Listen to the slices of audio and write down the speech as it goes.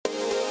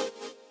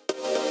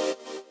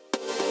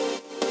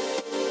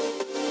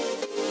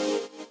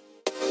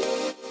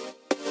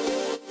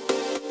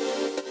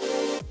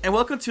And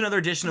welcome to another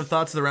edition of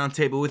Thoughts of the Round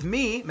Table with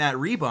me, Matt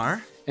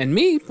Rebar. And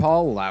me,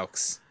 Paul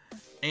Laux.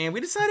 And we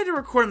decided to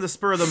record on the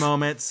spur of the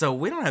moment, so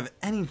we don't have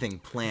anything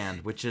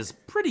planned, which is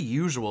pretty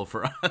usual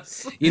for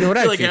us. You know what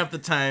I feel like feel? half the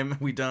time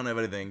we don't have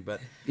anything, but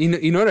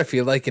You know what I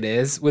feel like it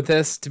is with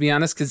this, to be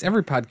honest? Because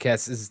every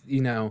podcast is,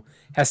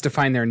 has to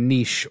find their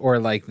niche or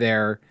like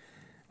their,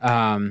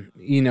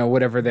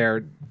 whatever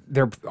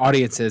their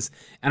audience is.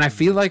 And I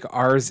feel like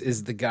ours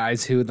is the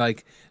guys who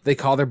like they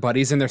call their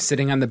buddies and they're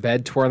sitting on the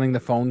bed twirling the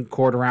phone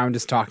cord around,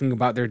 just talking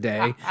about their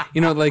day.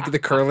 Like the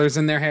curlers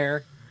in their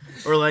hair.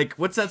 Or like,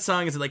 what's that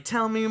song? Is it like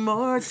 "Tell Me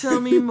More, Tell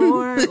Me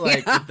More"?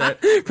 Like with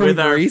that, From with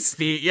our Grease?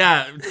 feet.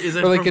 Yeah, is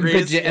it Or like from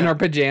Grease? in our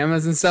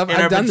pajamas and stuff. In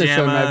I've our done this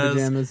show in my pajamas,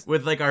 pajamas.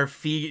 with like our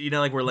feet.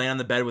 Like we're laying on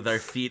the bed with our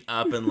feet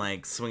up and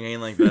like swinging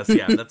like this.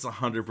 Yeah, that's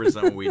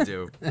 100% what we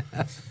do.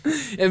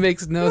 It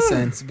makes no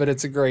sense, but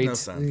it's a great. No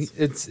sense.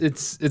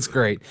 It's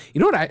great.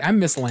 You know what? I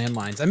miss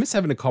landlines. I miss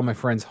having to call my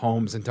friends'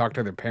 homes and talk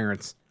to their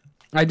parents.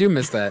 I do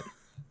miss that.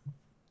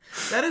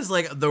 That is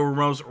like the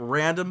most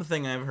random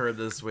thing I've heard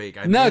this week.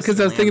 No,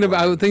 because I was thinking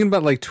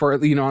about like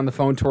on the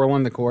phone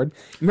twirling the cord.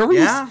 Remember,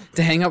 Yeah.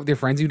 to hang out with your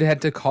friends, you'd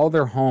had to call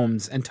their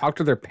homes and talk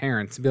to their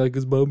parents and be like,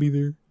 "Is Bobby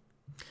there?"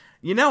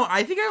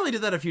 I think I only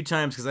did that a few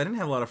times because I didn't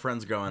have a lot of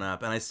friends growing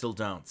up, and I still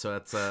don't. So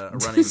that's a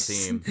running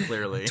theme,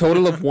 clearly.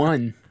 Total of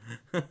one.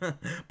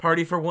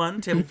 Party for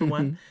one, table for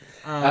one.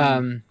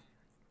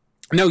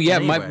 No, yeah,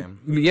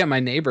 Anyway. my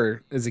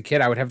neighbor as a kid,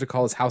 I would have to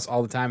call his house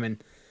all the time,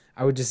 and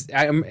I would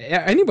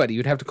anybody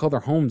you'd have to call their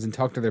homes and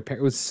talk to their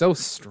parents. It was so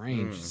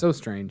strange, so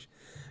strange.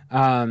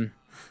 But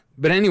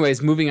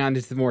anyways, moving on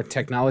to the more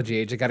technology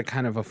age, I got a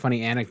kind of a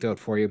funny anecdote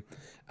for you.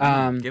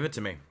 Give it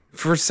to me.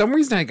 For some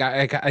reason, I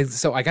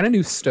got a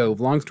new stove.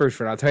 Long story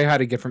short, I'll tell you how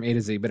to get from A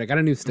to Z. But I got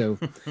a new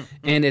stove,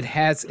 and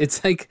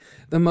it's like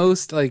the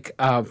most like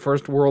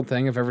first world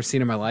thing I've ever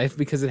seen in my life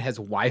because it has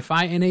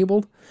Wi-Fi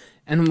enabled,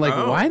 and I'm like,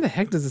 why the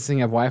heck does this thing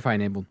have Wi-Fi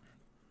enabled?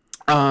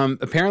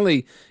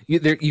 Apparently you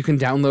can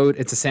download,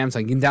 it's a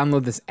Samsung, you can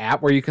download this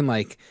app where you can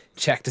like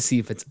check to see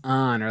if it's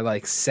on or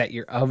like set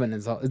your oven.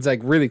 It's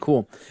like really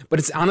cool, but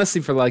it's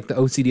honestly for like the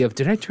OCD of,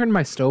 did I turn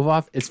my stove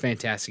off? It's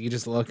fantastic. You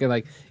just look at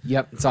like,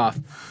 yep, it's off.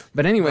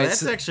 But anyway,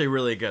 That's actually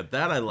really good.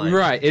 That I like.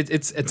 right.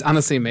 It's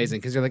honestly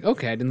amazing because you're like,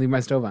 okay, I didn't leave my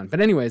stove on. But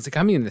anyways, it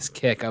got me in this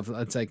kick of,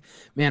 it's like,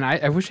 man,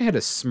 I wish I had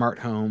a smart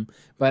home,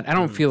 but I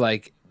don't feel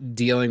like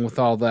dealing with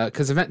all the,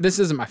 because this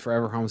isn't my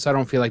forever home, so I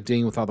don't feel like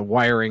dealing with all the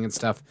wiring and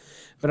stuff.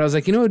 But I was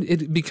like,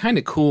 it'd be kind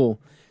of cool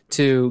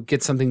to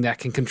get something that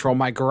can control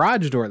my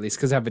garage door at least,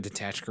 because I have a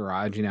detached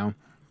garage, know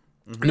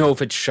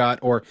if it's shut,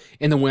 or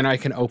in the winter I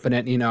can open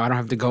it, I don't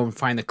have to go and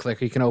find the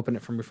clicker. You can open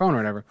it from your phone or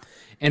whatever.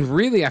 And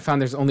really, I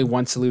found there's only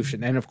one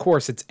solution, and of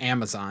course it's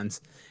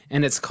Amazon's,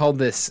 and it's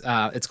called it's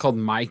called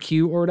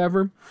MyQ or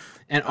whatever.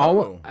 And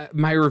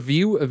my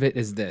review of it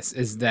is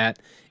that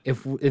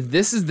if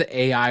this is the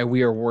AI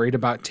we are worried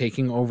about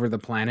taking over the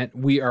planet,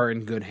 we are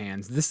in good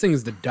hands. This thing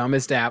is the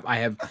dumbest app I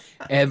have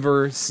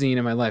ever seen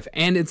in my life,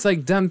 and it's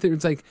done through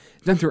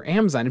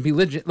Amazon. It'd be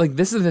legit. Like,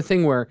 this is the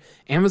thing where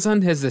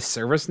Amazon has this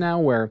service now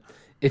where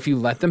if you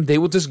let them, they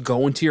will just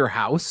go into your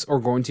house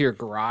or go into your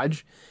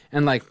garage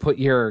and like put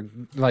your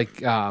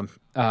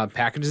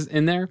packages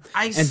in there.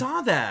 I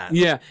saw that.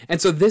 Yeah,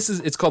 and so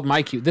it's called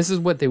MyQ. This is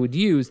what they would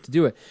use to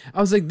do it. I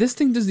was like, this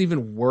thing doesn't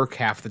even work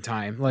half the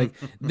time. Like,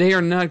 they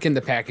are not getting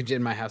the package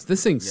in my house.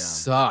 This thing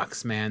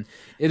sucks, man.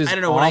 It is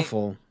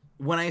awful.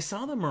 When I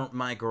saw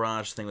my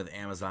garage thing with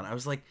Amazon, I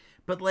was like,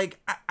 but like,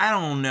 I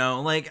don't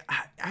know. Like,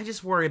 I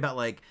just worry about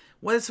like,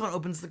 what if someone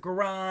opens the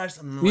garage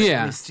and like,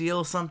 they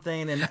steal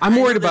something? And I'm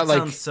worried about like,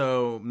 sounds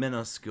so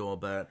minuscule,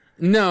 but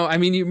no, I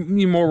mean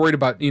you're more worried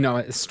about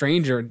a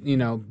stranger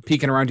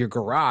peeking around your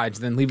garage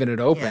than leaving it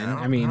open. Yeah,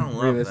 I mean, I don't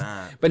love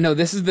that. But no,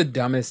 this is the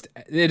dumbest.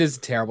 It is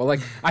terrible.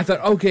 Like, I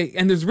thought, okay,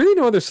 and there's really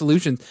no other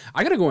solutions.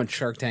 I gotta go on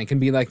Shark Tank and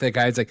be like that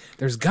guy. It's like,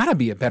 there's gotta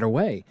be a better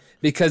way,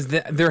 because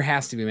there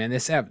has to be, man.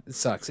 This app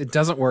sucks. It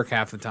doesn't work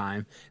half the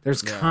time.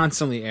 There's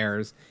constantly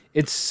errors.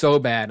 It's so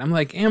bad. I'm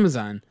like,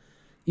 Amazon,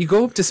 you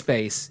go up to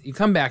space, you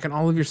come back, and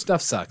all of your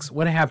stuff sucks.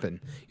 What happened?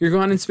 You're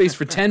gone in space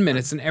for 10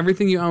 minutes, and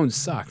everything you own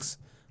sucks.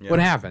 Yeah. What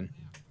happened?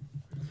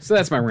 So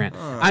that's my rant.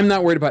 I'm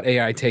not worried about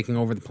AI taking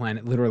over the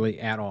planet, literally,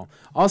 at all.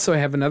 Also, I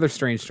have another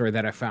strange story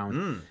that I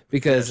found,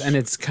 and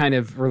it's kind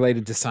of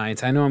related to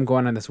science. I know I'm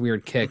going on this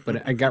weird kick,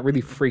 but I got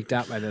really freaked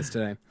out by this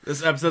today.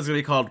 This episode's going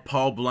to be called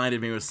Paul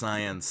Blinded Me with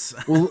Science.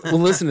 Well,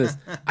 listen to this.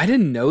 I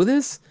didn't know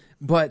this,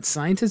 but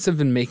scientists have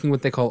been making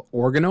what they call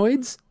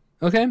organoids,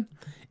 okay?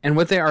 And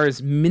what they are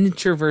is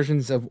miniature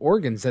versions of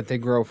organs that they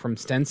grow from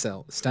stem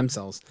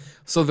cells.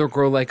 So they'll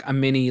grow like a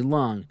mini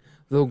lung.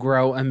 They'll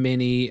grow a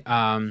mini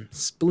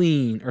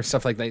spleen or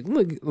stuff like that.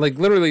 Like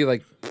literally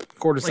like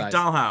quarter size. Like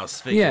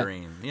dollhouse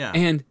figurine. Yeah.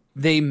 And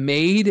they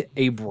made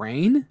a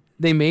brain.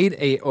 They made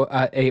a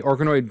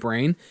organoid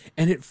brain,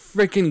 and it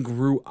freaking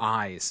grew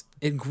eyes.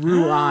 It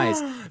grew eyes,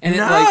 and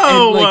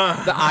no!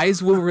 like the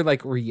eyes will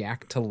like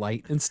react to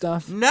light and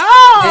stuff. No,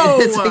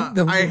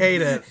 like I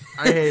hate it.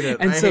 I hate it.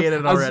 And I so hate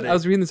it already. I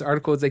was reading this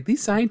article. It's like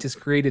these scientists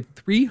created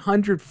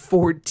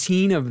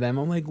 314 of them.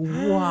 I'm like,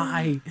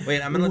 why?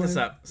 Wait, I'm gonna look this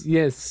up.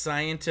 Yes,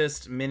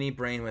 scientist mini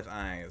brain with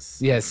eyes.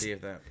 Yes, let's see if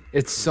that.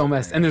 It's so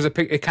messed. And there's a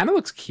pic. It kind of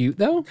looks cute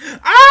though.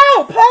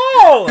 Ow,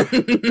 Paul!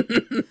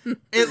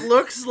 It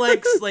looks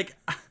like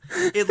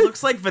it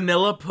looks like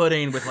vanilla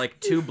pudding with like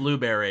 2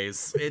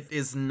 blueberries. It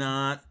is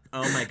not.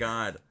 Oh my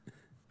god.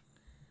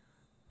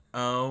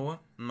 Oh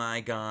my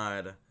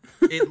god.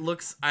 It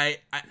looks. I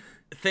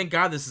thank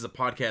God this is a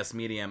podcast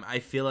medium. I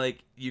feel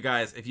like you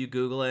guys, if you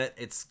Google it,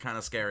 it's kind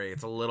of scary.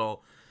 It's a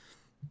little.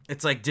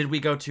 It's like, did we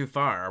go too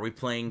far? Are we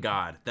playing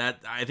God?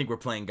 I think we're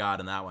playing God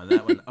in that one.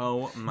 That one.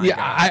 Oh my god.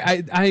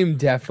 Yeah, I am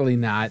definitely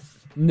not.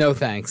 No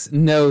thanks.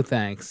 No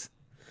thanks.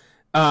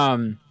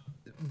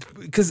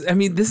 Because I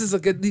mean, this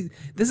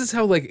is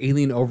how like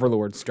alien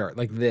overlords start,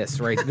 like this,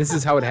 right? This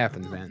is how it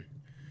happens, man.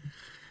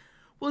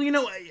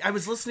 Well, I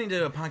was listening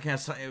to a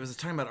podcast. It was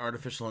talking about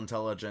artificial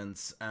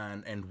intelligence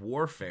and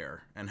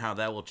warfare and how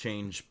that will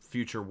change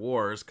future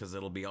wars because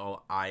it'll be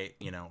all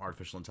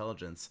artificial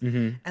intelligence.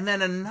 Mm-hmm. And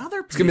then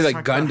another piece it's gonna be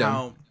like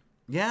Gundam.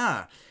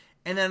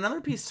 And then another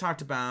piece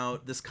talked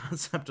about this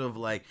concept of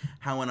like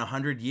how in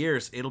 100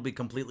 years it'll be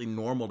completely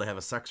normal to have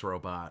a sex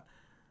robot.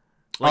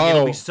 Like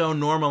it'll be so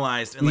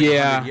normalized in like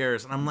 100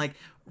 years. And I'm like,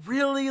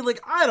 really?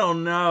 Like, I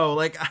don't know.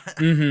 Like,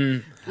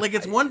 like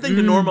it's one thing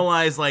to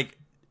normalize like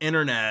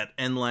internet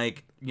and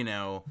like,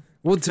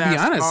 well, to be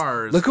honest,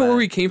 cars, look at where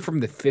we came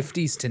from the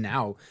 50s to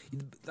now.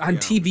 On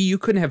TV, you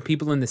couldn't have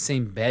people in the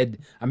same bed,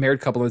 a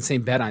married couple in the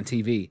same bed on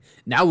TV.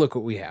 Now look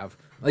what we have.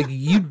 Like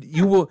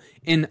you will,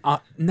 and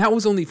that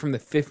was only from the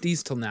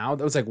 50s till now.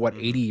 That was like what,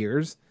 80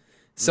 years?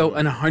 So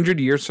in 100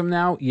 years from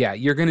now, yeah,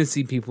 you're gonna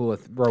see people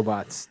with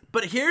robots.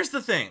 But here's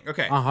the thing,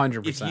 okay?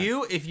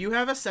 100%. If you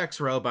have a sex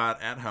robot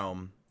at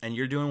home and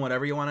you're doing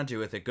whatever you want to do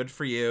with it, good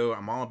for you.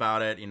 I'm all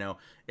about it.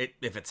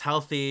 If it's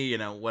healthy,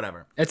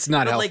 whatever. It's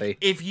not healthy. Like,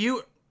 if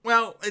you,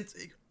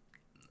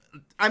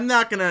 I'm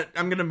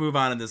gonna move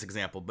on in this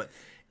example, but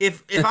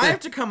if I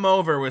have to come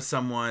over with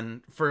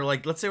someone for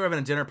like, let's say we're having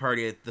a dinner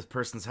party at this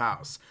person's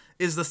house,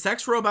 is the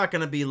sex robot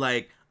gonna be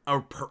like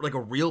a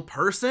real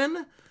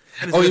person?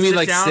 Oh, you mean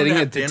like sitting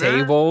at the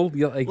table?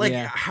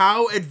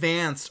 How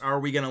advanced are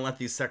we gonna let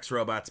these sex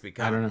robots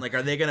become? I don't know. Like,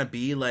 are they gonna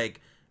be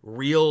like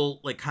real,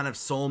 like kind of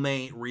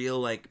soulmate, real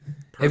like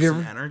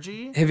person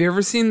energy? Have you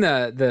ever seen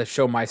the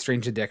show My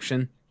Strange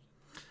Addiction?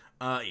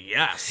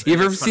 Yes.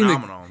 You've ever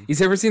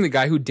seen the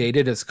guy who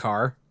dated his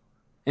car,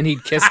 and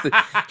he'd kiss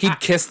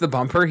the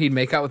bumper. He'd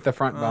make out with the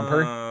front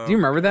bumper. Do you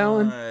remember that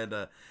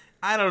one?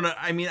 I don't know.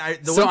 I mean,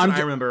 the ones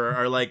I remember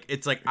are like,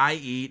 it's like I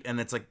eat,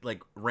 and it's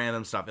like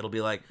random stuff. It'll be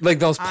like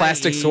those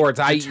plastic swords.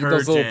 I eat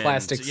those little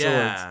plastic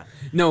swords.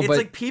 No, it's but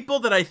like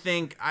people that I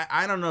think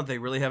I don't know if they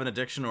really have an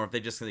addiction or if they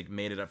just like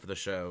made it up for the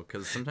show.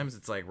 Because sometimes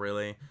it's like,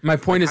 really. My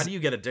point is, how do you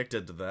get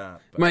addicted to that?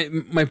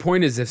 But my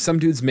point is, if some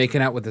dude's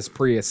making out with this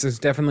Prius, there's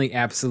definitely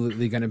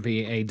absolutely going to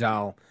be a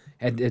doll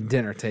at a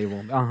dinner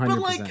table. 100%. But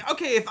like,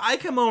 okay, if I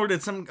come over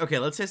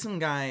to let's say some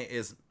guy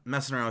is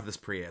messing around with this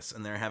Prius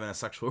and they're having a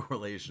sexual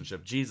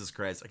relationship. Jesus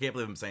Christ, I can't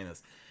believe I'm saying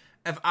this.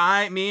 If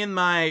me and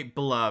my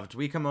beloved,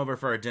 we come over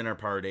for a dinner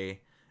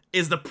party,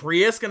 is the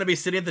Prius going to be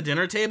sitting at the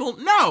dinner table?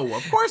 No,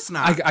 of course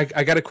not.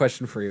 I got a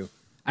question for you.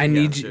 I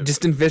need you,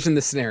 just envision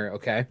the scenario,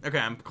 okay? Okay,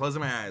 I'm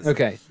closing my eyes.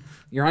 Okay,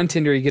 you're on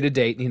Tinder, you get a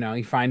date,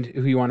 you find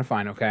who you want to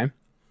find, okay?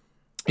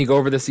 You go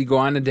over this, you go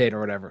on a date or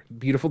whatever.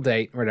 Beautiful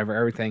date or whatever,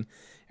 everything's,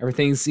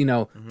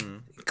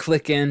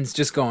 clicking, it's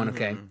just going,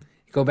 okay?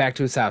 You go back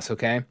to his house,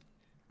 okay?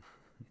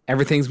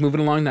 Everything's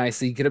moving along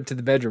nicely. You get up to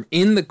the bedroom.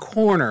 In the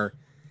corner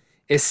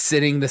is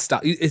sitting the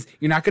stuff.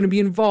 You're not going to be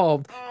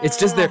involved. It's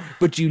just there,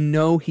 but he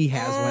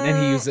has one and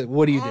he uses it.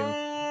 What do you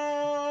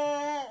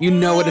do? You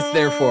know what it's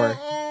there for.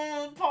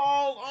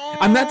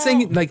 I'm not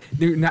saying like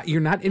you're not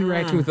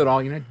interacting with it at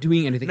all. You're not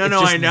doing anything. No, it's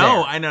no, just I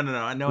know.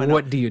 There. I know.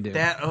 What do you do?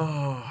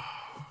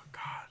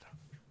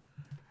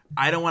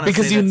 I don't want to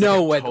because say you that's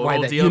know like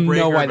why that you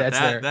know why that's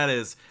there. That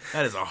is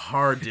a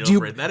hard deal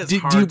breaker. That is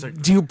hard to.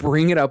 Do you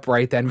bring it up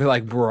right then? And be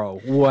like, bro,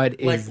 what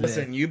is this?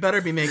 Listen, you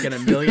better be making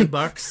 $1 million.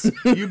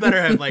 You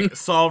better have like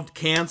solved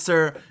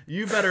cancer.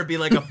 You better be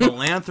like a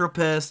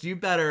philanthropist. You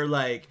better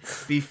like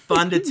be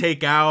fun to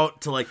take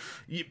out to like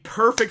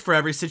perfect for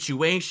every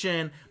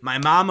situation. My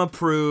mom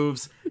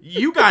approves.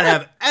 You gotta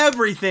have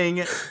everything.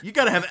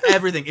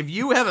 If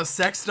you have a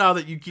sex doll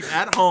that you keep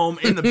at home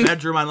in the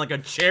bedroom on like a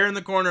chair in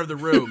the corner of the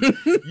room,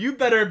 you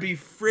better be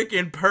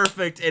freaking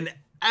perfect in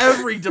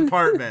every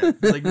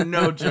department. Like,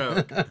 no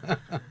joke.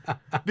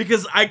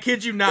 Because I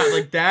kid you not,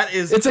 like that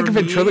is. It's like a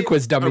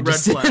ventriloquist dummy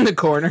just sitting in the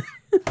corner.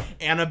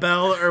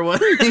 Annabelle or what?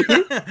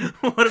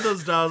 What are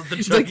those dolls? The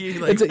Chucky.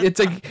 It's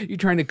like you're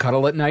trying to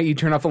cuddle at night. You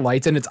turn off the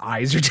lights and its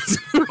eyes are just.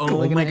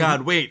 Oh my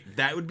god! Wait,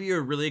 that would be a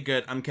really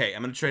good. Okay,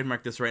 I'm gonna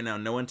trademark this right now.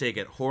 No one take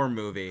it. Horror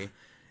movie.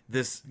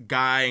 This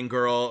guy and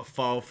girl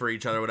fall for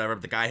each other, whatever.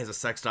 But the guy has a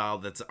sex doll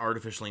that's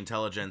artificial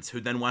intelligence,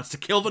 who then wants to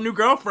kill the new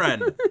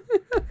girlfriend.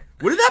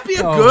 Wouldn't that be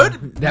a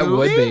good That movie?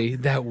 would be.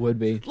 That would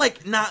be.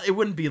 Like, not, it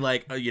wouldn't be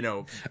like,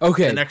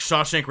 Okay. the next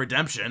Shawshank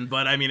Redemption,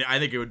 but I mean, I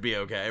think it would be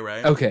okay,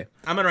 right? Okay.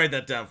 I'm going to write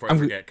that down before I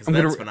forget, because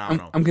that's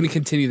phenomenal. I'm going to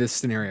continue this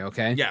scenario,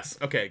 okay? Yes,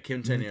 okay,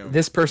 continue.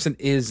 This person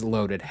is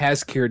loaded,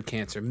 has cured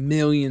cancer,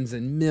 millions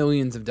and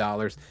millions of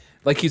dollars.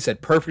 Like you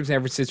said, perfect in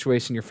every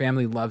situation. Your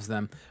family loves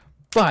them.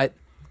 But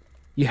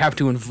you have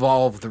to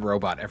involve the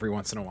robot every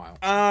once in a while.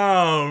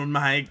 Oh,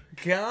 my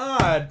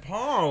God,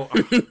 Paul.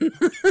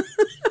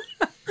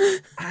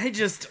 I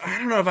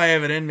don't know if I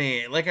have it in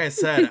me. Like I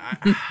said,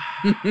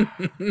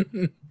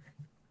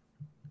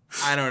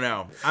 I don't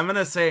know. I'm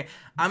gonna say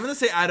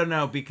I don't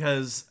know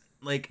because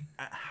like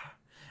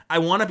I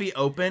want to be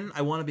open.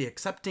 I want to be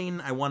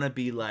accepting. I want to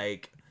be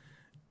like,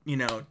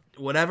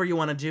 whatever you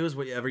want to do is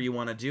whatever you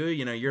want to do.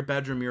 Your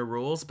bedroom, your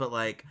rules. But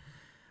like,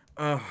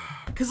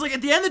 because like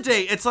at the end of the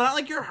day, it's not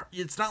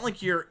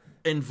like you're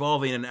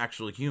involving an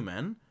actual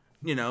human.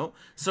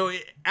 So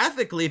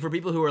ethically, for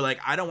people who are like,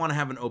 I don't want to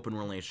have an open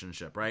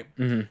relationship, right?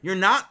 Mm-hmm. You're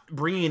not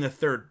bringing a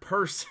third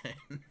person.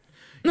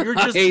 You're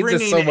just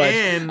bringing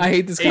in I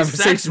hate this a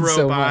sex conversation robot.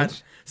 so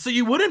much. So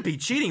you wouldn't be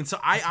cheating. So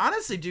I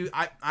honestly do.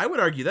 I would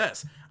argue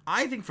this.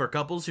 I think for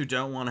couples who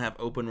don't want to have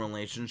open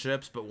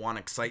relationships but want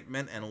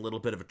excitement and a little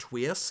bit of a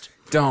twist,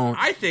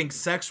 I think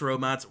sex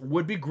robots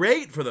would be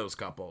great for those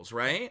couples,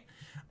 right?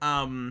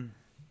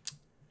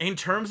 In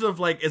terms of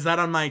like, is that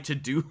on my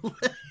to-do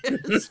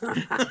list?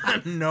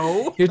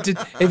 No.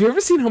 Have you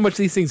ever seen how much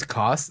these things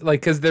cost?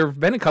 Like, because there have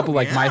been a couple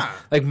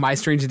My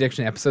Strange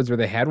Addiction episodes where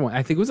they had one.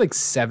 I think it was like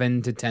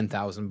 $7,000 to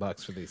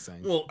 $10,000 for these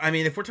things. Well, I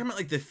mean, if we're talking about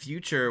like the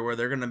future where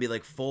they're gonna be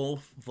like full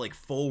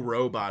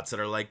robots that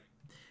are like,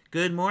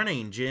 "Good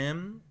morning,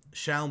 Jim.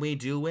 Shall we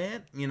do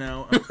it?"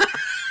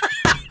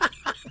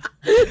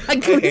 I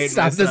couldn't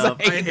stop this. I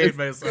hate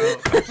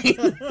myself.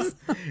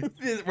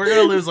 We're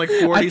gonna lose like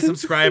 40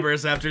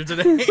 subscribers after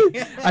today.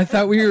 I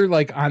thought we were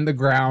like on the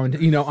ground,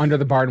 under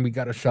the barn. And we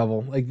got a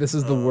shovel. Like this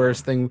is the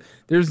worst thing.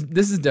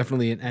 This is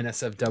definitely an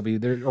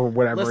NSFW or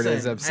whatever it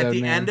is episode. At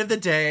the end of the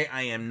day,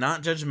 I am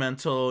not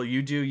judgmental.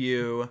 You do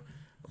you,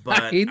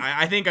 but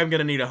I think I'm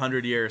gonna need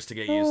 100 years to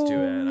get used to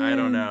it. I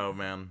don't know,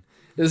 man.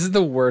 This is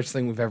the worst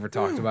thing we've ever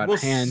talked about,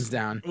 hands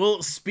down.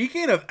 Well,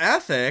 speaking of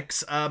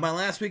ethics, my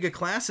last week of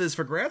classes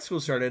for grad school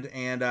started,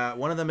 and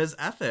one of them is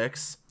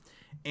ethics.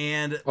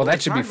 And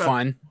that should be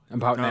fun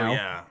about now. Oh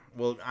yeah.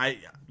 Well,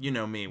 you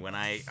know me when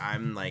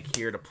I'm like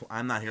here to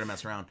I'm not here to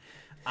mess around.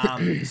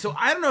 So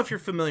I don't know if you're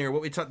familiar.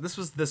 What we talked. This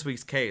was this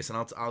week's case, and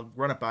I'll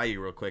run it by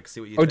you real quick. See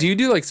what you. Oh, think. Do you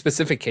do like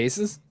specific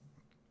cases?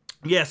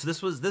 Yeah. So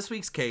this was this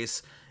week's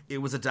case. It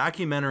was a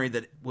documentary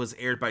that was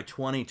aired by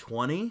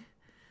 2020.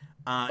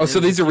 So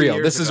these are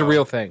real. This is a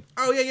real thing.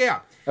 Oh,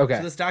 yeah. Okay.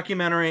 So this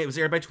documentary, it was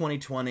aired by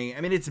 2020.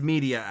 I mean, it's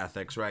media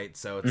ethics, right?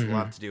 So it's a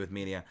lot to do with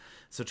media.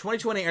 So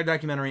 2020 aired a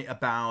documentary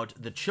about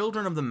the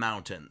Children of the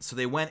Mountain. So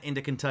they went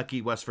into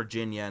Kentucky, West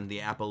Virginia, and the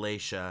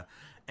Appalachia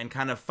and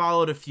kind of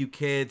followed a few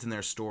kids and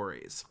their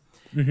stories.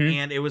 Mm-hmm.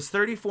 And it was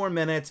 34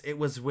 minutes. It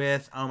was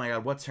with, oh my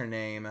God, what's her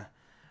name?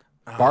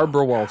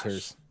 Barbara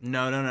Walters.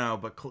 No,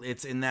 but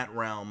it's in that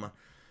realm.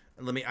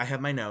 I have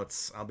my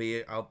notes. I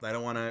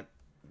don't want to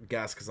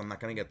guess because I'm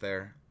not gonna get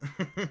there.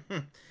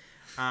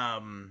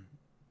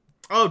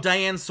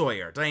 Diane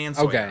Sawyer.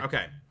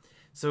 Okay.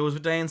 So it was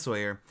with Diane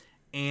Sawyer,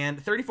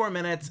 and 34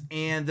 minutes.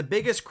 And the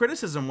biggest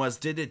criticism was,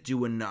 did it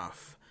do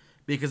enough?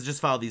 Because it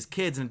just followed these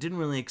kids and it didn't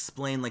really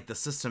explain like the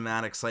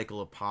systematic cycle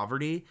of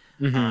poverty,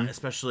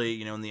 especially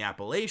in the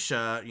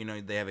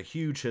Appalachia. They have a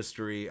huge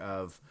history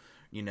of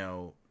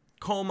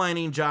coal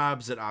mining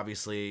jobs that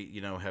obviously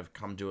have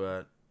come to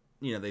a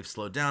they've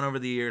slowed down over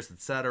the years,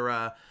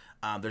 etc.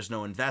 There's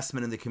no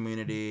investment in the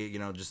community,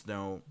 just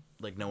no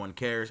one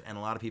cares. And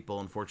a lot of people,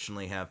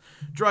 unfortunately, have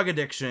drug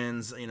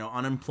addictions,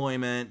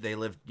 unemployment. They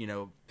live,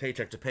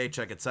 paycheck to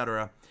paycheck,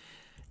 etc.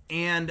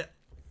 And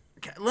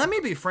let me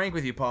be frank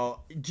with you,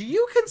 Paul. Do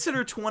you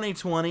consider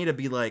 2020 to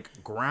be like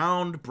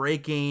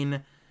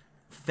groundbreaking,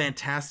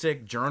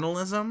 fantastic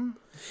journalism?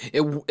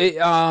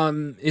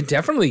 It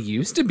definitely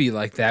used to be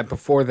like that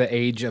before the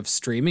age of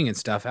streaming and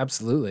stuff.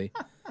 Absolutely.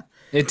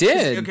 It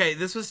did. Okay,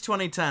 this was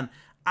 2010.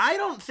 I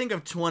don't think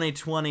of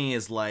 2020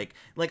 as like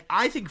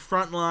I think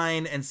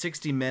Frontline and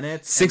 60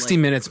 Minutes. 60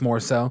 Minutes more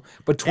so,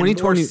 but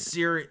 2020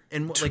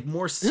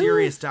 more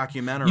serious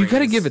documentaries. You got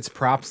to give its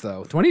props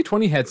though.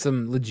 2020 had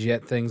some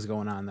legit things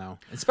going on though,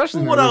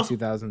 especially in the early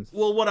 2000s.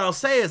 Well, what I'll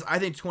say is I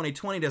think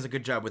 2020 does a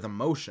good job with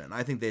emotion.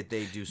 I think that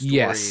they do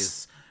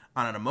stories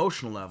on an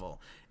emotional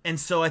level. And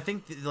so I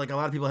think like a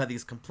lot of people had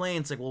these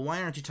complaints, like, well,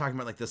 why aren't you talking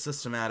about like the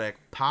systematic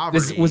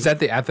poverty? Was that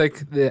the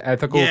ethical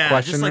question?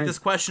 Yeah, just like this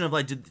question of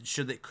like,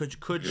 should they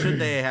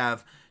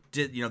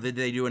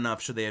do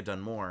enough? Should they have done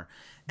more?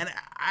 And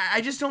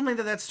I just don't think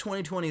that that's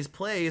 2020's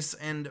place.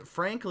 And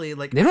frankly,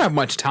 like they don't have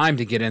much time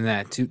to get in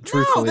that.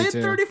 Truthfully, they had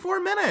 34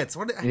 minutes.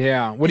 What are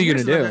you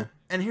gonna do?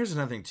 And here's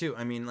another thing too.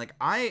 I mean, like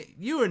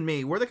you and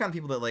me, we're the kind of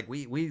people that like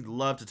we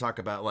love to talk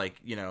about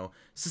like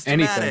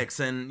systematics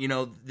and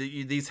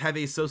these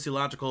heavy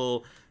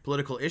sociological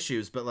political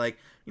issues. But like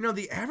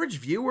the average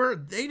viewer,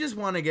 they just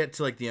want to get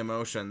to like the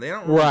emotion. They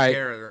don't really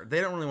care.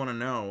 They don't really want to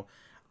know.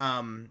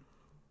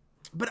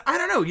 But I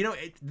don't know.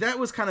 That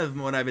was kind of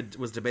what I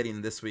was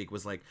debating this week.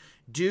 Was like,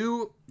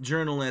 do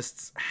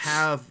journalists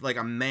have like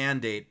a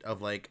mandate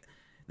of like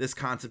this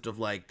concept of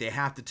like they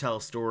have to tell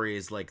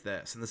stories like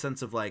this, in the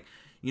sense of like,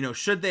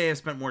 should they have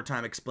spent more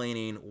time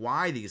explaining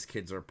why these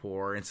kids are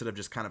poor instead of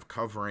just kind of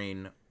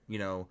covering,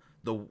 the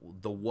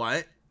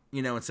what,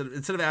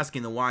 instead of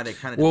asking the why, they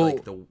kind of do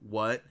like the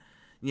what,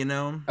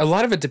 A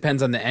lot of it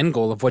depends on the end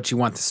goal of what you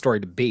want the story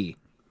to be.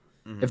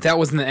 Mm-hmm. If that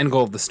wasn't the end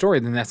goal of the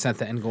story, then that's not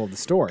the end goal of the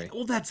story.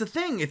 Well, that's the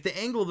thing. If the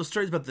angle of the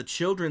story is about the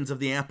children's of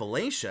the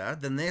Appalachia,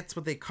 then that's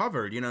what they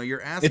covered.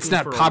 You're asking it's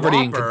not for poverty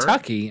a in Whopper.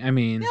 Kentucky. I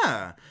mean,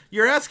 yeah,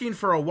 you're asking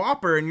for a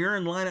Whopper and you're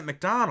in line at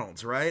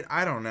McDonald's, right?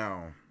 I don't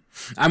know.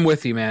 I'm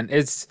with you, man.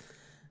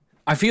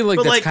 I feel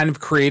like that's kind of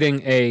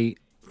creating a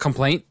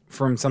complaint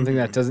from something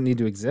that doesn't need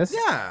to exist.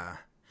 Yeah.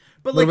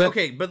 But like,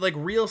 okay, but like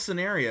real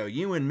scenario,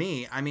 you and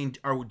me, I mean,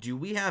 do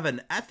we have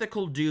an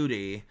ethical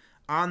duty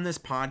on this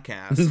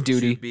podcast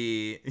duty. To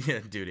be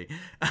duty?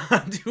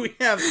 Do we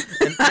have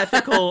an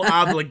ethical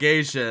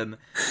obligation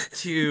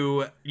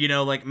to,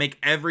 like make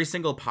every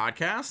single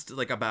podcast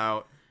like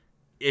about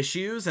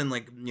issues and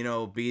like,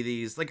 be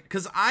these like,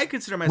 because I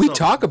consider myself. We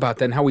talk about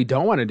that and how we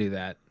don't want to do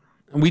that.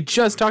 And we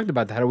just talked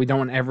about that. How we don't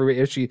want every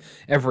podcast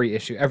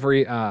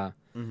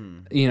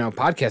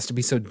to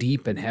be so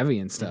deep and heavy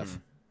and stuff. Mm-hmm.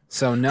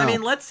 So no. I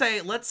mean, let's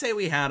say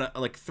we had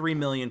like 3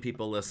 million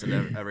people listen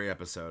to every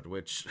episode,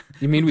 which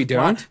you mean we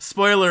don't?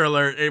 Spoiler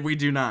alert, we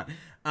do not.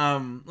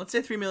 Let's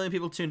say 3 million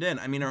people tuned in.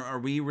 I mean, are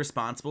we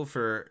responsible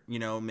for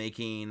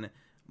making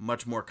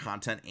much more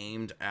content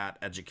aimed at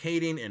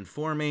educating,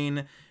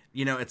 informing,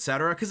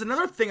 etc.? Because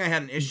another thing I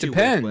had an issue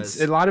with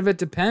was a lot of it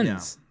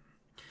depends. Yeah.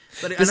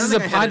 But this is a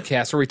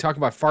podcast where we talk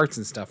about farts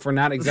and stuff. We're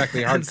not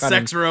exactly hard cutting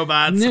sex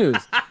robots news,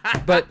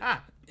 but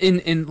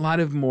in a lot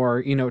of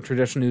more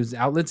traditional news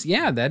outlets,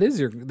 yeah, that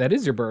is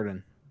your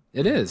burden.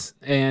 It is,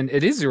 and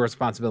it is your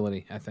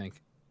responsibility. I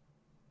think.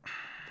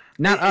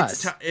 Not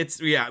us. No.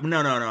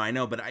 I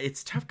know, but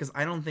it's tough because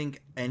I don't think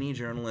any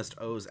journalist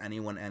owes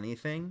anyone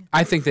anything.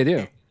 I think they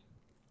do.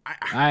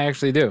 I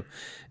actually do,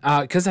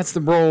 because that's the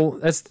role.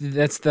 That's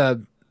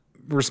the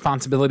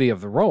responsibility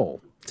of the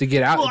role. To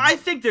get out. Well, I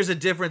think there's a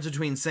difference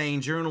between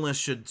saying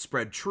journalists should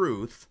spread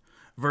truth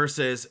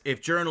versus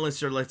if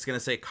journalists are, let's going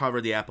to say,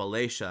 cover the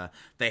Appalachia,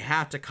 they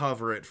have to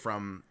cover it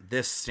from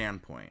this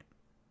standpoint.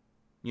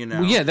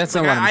 Well, yeah, that's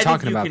not what I'm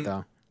talking about,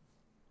 though.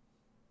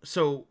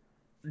 So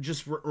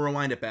just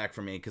rewind it back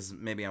for me, because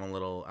maybe I'm a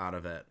little out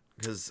of it.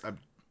 Because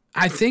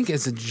I think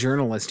as a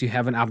journalist, you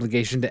have an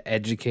obligation to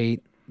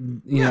educate,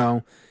 you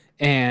know,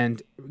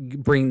 and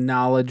bring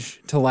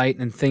knowledge to light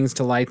and things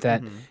to light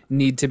that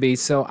need to be.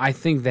 So I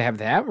think they have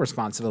that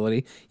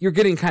responsibility. You're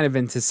getting kind of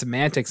into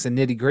semantics and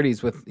nitty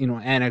gritties with,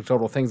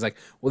 anecdotal things like,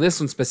 well, this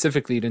one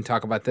specifically, you didn't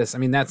talk about this. I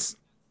mean, that's,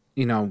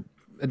 a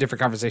different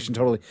conversation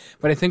totally.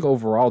 But I think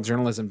overall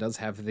journalism does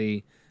have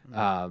the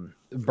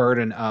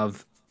burden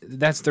of,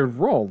 that's their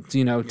role,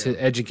 to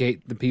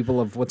educate the people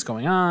of what's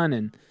going on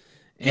and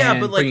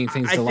bringing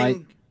things to light.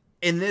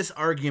 In this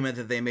argument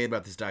that they made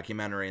about this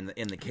documentary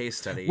in the case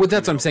study, well,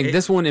 that's what I'm saying.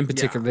 This one in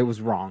particular, it was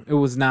wrong. It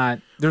was not.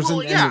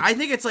 I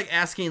think it's like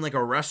asking like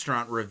a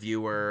restaurant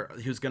reviewer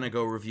who's going to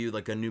go review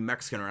like a new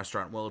Mexican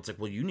restaurant. Well, it's like,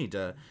 well, you need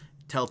to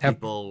tell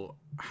people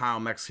how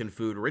Mexican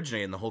food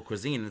originated in the whole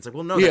cuisine. And it's like,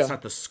 well, no, that's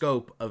not the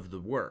scope of the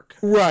work.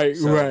 Right,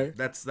 so right.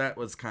 That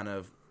was kind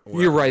of.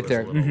 You're right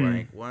there.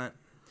 Like, what?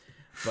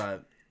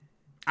 But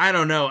I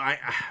don't know. I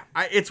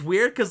it's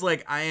weird because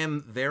like I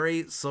am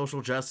very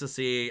social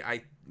justice-y.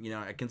 I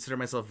consider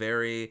myself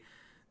very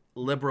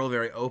liberal,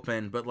 very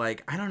open, but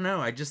like, I don't know.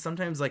 I just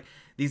sometimes like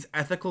these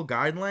ethical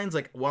guidelines,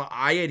 like while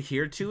I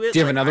adhere to it. Do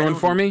you have another one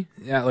for me?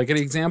 Yeah, like an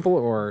example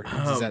or?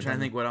 I'm trying to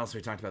think what else we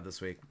talked about this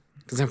week.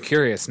 Because I'm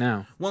curious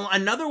now. Well,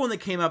 another one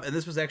that came up, and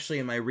this was actually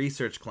in my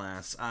research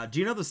class. Do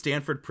you know the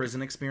Stanford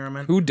prison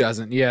experiment? Who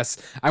doesn't? Yes.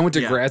 I went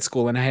to grad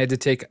school and I had to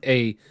take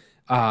a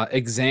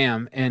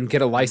exam and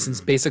get a license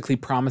basically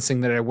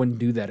promising that I wouldn't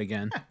do that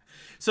again.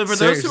 So for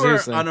those who are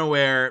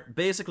unaware,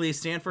 basically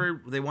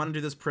Stanford, they want to do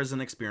this prison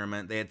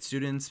experiment. They had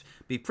students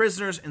be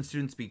prisoners and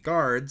students be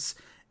guards.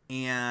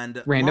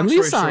 And randomly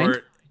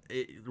assigned.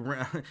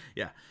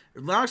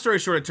 Long story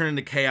short, it turned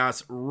into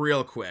chaos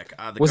real quick.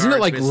 Wasn't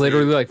it like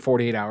literally like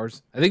 48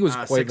 hours? I think it was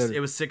it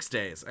was 6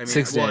 days. I mean,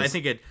 6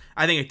 days.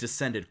 I think it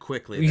descended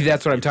quickly.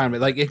 That's what I'm talking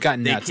about. Like it got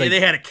nuts. They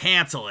had to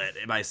cancel it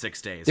by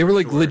 6 days. They were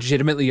like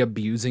legitimately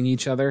abusing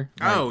each other.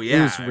 Like,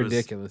 it was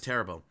ridiculous. It was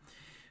terrible.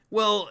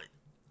 Well,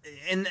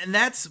 and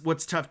that's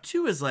what's tough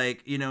too is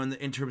like,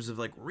 in terms of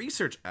like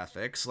research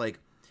ethics, like,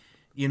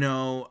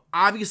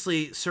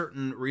 obviously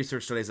certain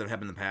research studies that have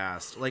happened in the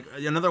past, like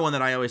another one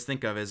that I always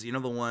think of is, the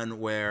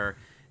one where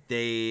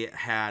they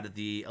had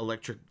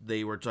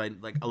they were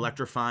like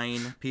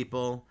electrifying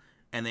people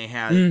and they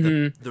had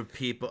the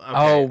people. Okay,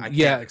 Oh, I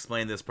yeah. can't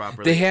explain this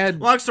properly. They had-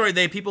 long story.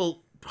 They had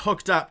people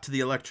hooked up to the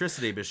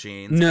electricity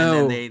machines.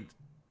 No. and then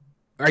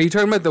Are you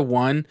talking about the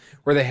one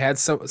where they had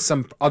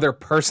some other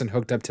person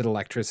hooked up to the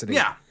electricity?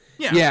 yeah.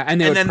 Yeah, and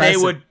then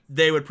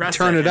they would press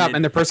turn it up, and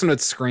and the person would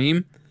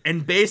scream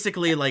and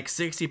basically like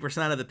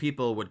 60% of the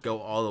people would go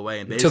all the way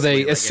and until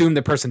basically they assumed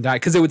the person died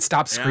because they would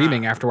stop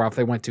screaming Yeah. after a while if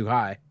they went too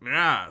high.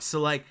 Yeah. So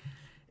like,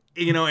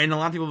 you know, and a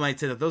lot of people might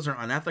say that those are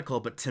unethical,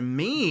 but to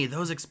me,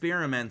 those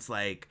experiments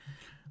like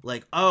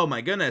oh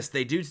my goodness,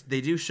 they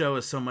do show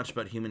us so much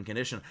about human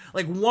condition.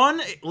 Like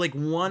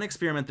one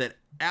experiment that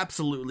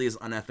absolutely is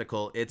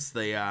unethical. It's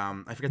the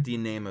I forget the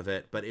name of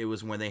it, but it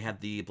was when they had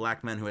the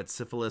black men who had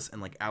syphilis in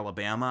like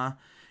Alabama,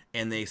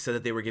 and they said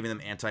that they were giving them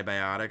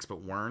antibiotics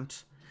but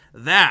weren't.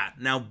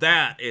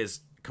 That is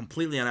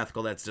completely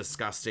unethical. That's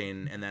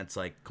disgusting, and that's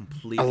like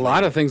completely. A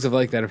lot of things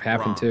like that have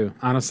happened wrong. too.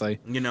 Honestly,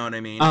 You know what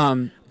I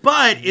mean?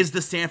 But is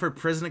the Stanford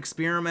prison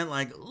experiment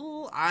like?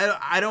 Ooh,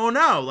 I don't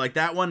know. Like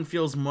that one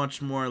feels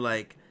much more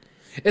like.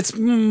 it's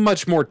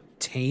much more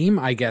tame,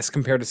 I guess,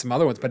 compared to some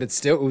other ones. But it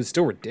was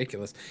still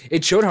ridiculous.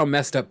 It showed how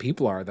messed up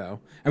people are,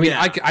 though. I mean,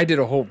 Yeah. I did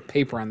a whole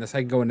paper on this. I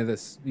can go into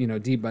this,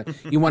 deep. But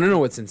you want to know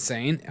what's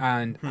insane?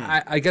 And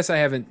I guess I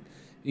haven't,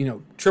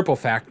 triple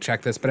fact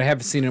checked this, but I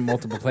have seen it in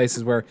multiple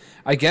places where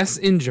I guess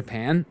in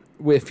Japan,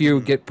 if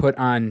you get put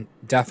on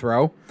death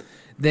row,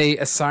 they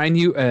assign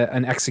you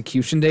an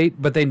execution date,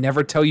 but they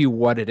never tell you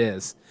what it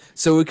is.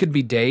 So it could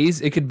be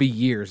days, it could be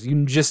years.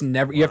 You just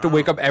never. You have to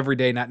wake up every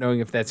day not knowing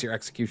if that's your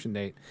execution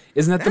date.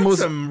 Isn't that the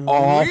most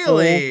awful?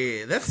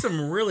 That's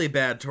some really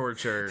bad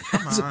torture.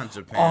 Come on,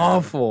 Japan.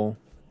 Awful.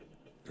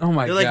 Oh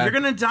my They're god. like,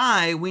 you're gonna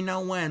die. We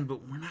know when,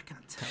 but we're not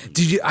gonna tell you.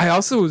 Did you? I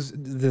also was.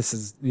 This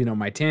is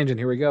my tangent.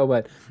 Here we go.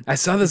 But I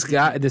saw this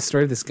guy. This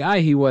story of this guy.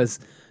 He was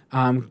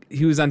on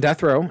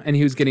death row and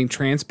he was getting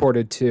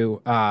transported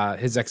to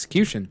his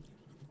execution,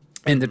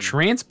 and the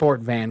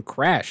transport van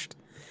crashed,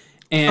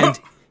 and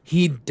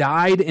he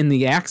died in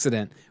the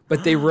accident.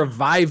 But they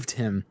revived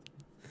him,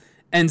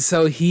 and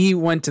so he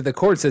went to the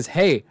court and says,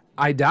 "Hey,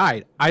 I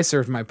died. I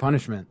served my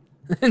punishment."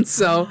 And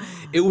so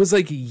it was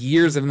like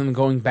years of them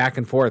going back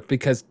and forth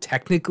because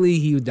technically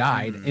he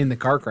died in the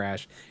car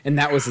crash and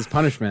that was his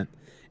punishment.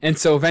 And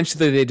so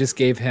eventually they just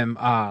gave him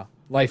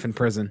life in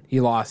prison. He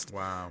lost.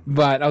 Wow.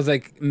 But I was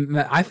like,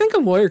 I think a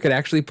lawyer could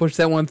actually push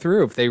that one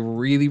through if they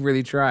really,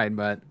 really tried.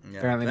 But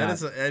apparently not.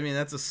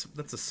 That's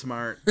a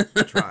smart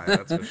try.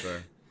 That's for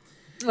sure.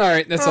 All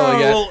right, that's all I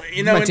got. Well,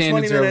 in My 20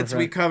 tangents are minutes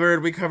over.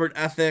 we covered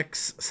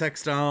ethics,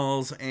 sex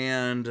dolls,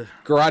 and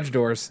Garage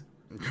doors.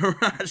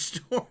 garage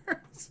doors.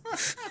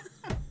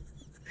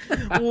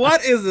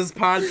 What is this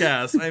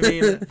podcast? I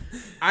mean,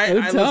 I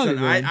telling listen. you,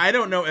 man. I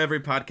don't know every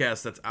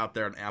podcast that's out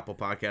there on Apple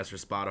Podcasts or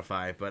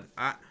Spotify, but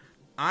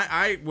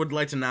I would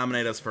like to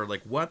nominate us for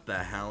like what the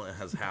hell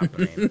is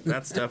happening.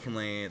 That's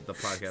definitely the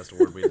podcast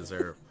award we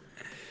deserve.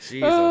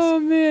 Jesus. Oh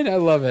man, I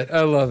love it.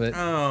 I love it.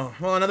 Oh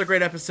well, another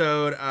great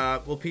episode.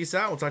 We'll peace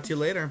out. We'll talk to you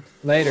later.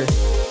 Later.